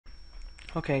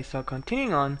Okay, so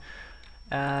continuing on,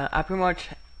 I pretty much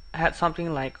had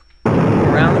something like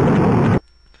around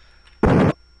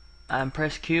and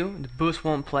press Q, the boost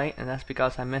won't play, and that's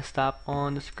because I messed up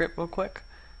on the script real quick.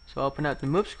 So open up the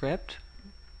move script,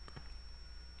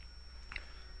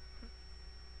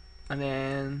 and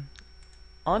then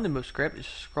on the move script,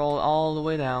 just scroll all the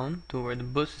way down to where the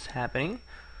boost is happening.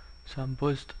 So I'm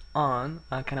boost on.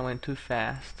 I kind of went too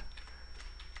fast.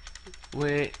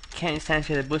 We can't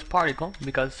instantiate the boost particle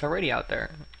because it's already out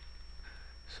there.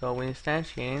 So we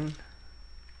instantiate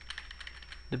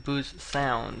the boost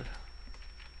sound.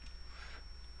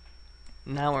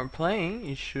 Now we're playing.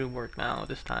 It should work now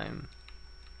this time.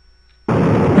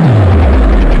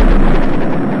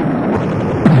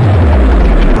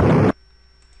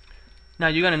 Now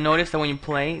you're gonna notice that when you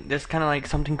play, there's kind of like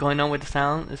something going on with the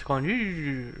sound. It's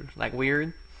going like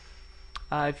weird.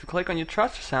 If you click on your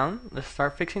thruster sound, let's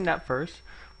start fixing that first.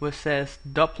 Where it says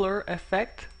Doppler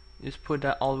effect, just put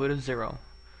that all the way to 0.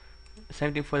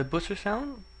 Same thing for the booster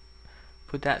sound.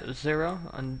 Put that to 0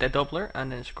 on the Doppler,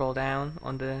 and then scroll down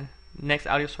on the next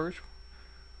audio source.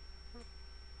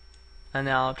 And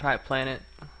now I'll try playing it.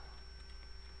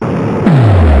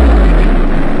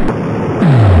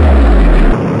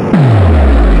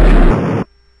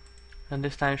 And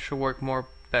this time it should work more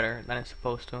better than it's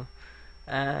supposed to.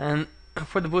 And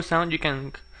for the boost sound, you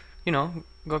can, you know,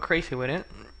 go crazy with it.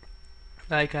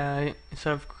 Like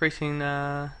instead of increasing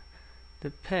the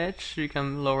pitch, you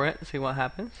can lower it. See what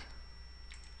happens.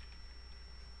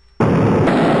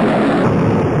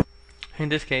 In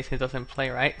this case, it doesn't play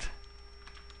right.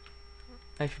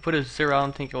 If you put a 0, I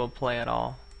don't think it will play at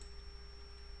all.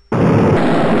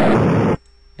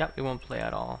 Yep, it won't play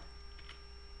at all.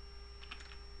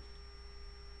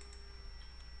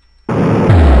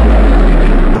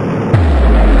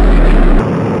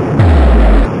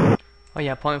 Oh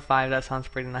yeah, 0.5, that sounds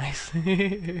pretty nice.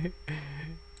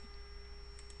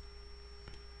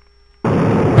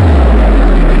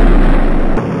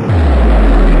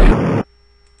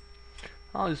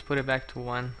 I'll just put it back to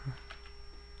 1.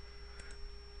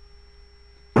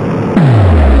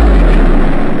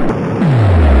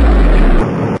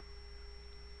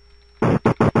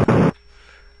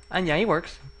 And yeah, it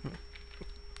works.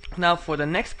 Now for the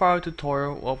next part of the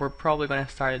tutorial, what we're probably going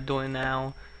to start doing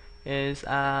now is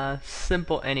a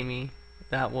simple enemy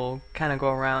that will kind of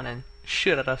go around and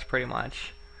shoot at us pretty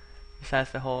much.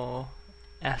 Besides the whole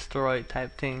asteroid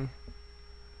type thing.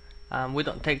 We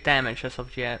don't take damage as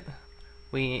of yet.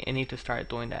 We need to start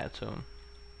doing that soon.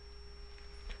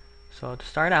 So to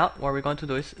start out, what we're going to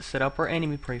do is set up our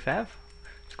enemy prefab.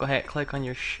 Let's go ahead and click on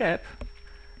your ship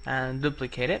and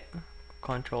duplicate it.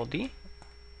 Control D.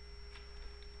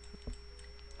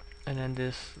 And then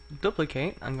this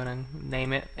duplicate, I'm gonna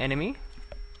name it enemy.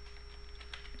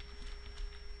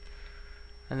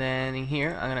 And then in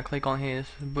here, I'm gonna click on his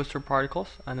booster particles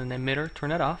and then the emitter,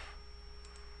 turn it off.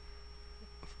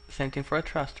 Same thing for a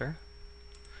thruster.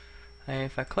 And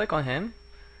if I click on him,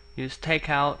 you just take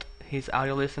out his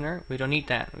audio listener. We don't need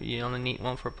that. You only need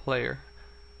one for player.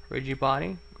 Rigid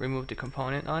body, remove the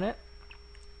component on it.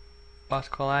 Boss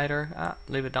collider,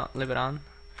 leave it on.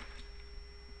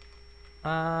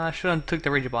 I shouldn't took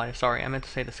the rigid body, sorry, I meant to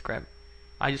say the script.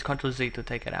 I just Ctrl Z to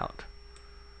take it out.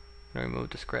 Remove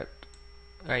the script.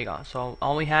 There you go. So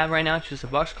all we have right now is just a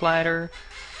box collider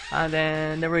and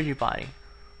then the rigid body.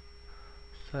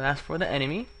 So that's for the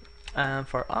enemy. And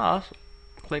for us,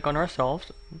 click on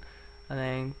ourselves and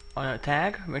then on our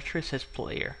tag, make sure it says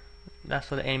player.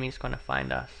 That's where the enemy is going to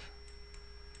find us.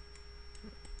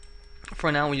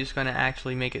 For now, we're just going to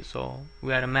actually make it so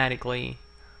we automatically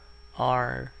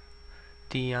are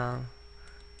the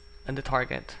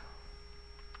target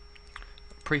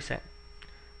preset.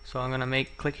 So I'm gonna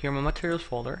click here on my materials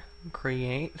folder,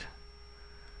 create.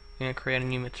 I'm gonna create a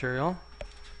new material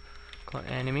called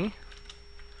enemy.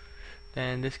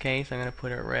 Then in this case, I'm gonna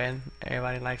put it red.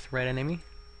 Everybody likes red enemy.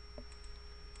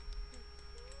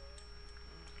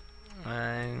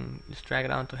 And just drag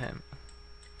it onto him,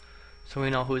 so we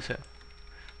know who is it.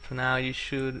 So now you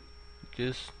should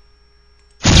just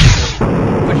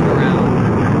push it around.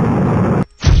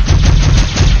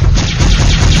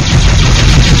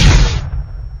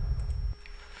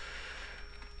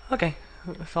 Okay,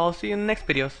 so I'll see you in the next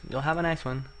videos. You'll have a nice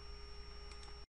one.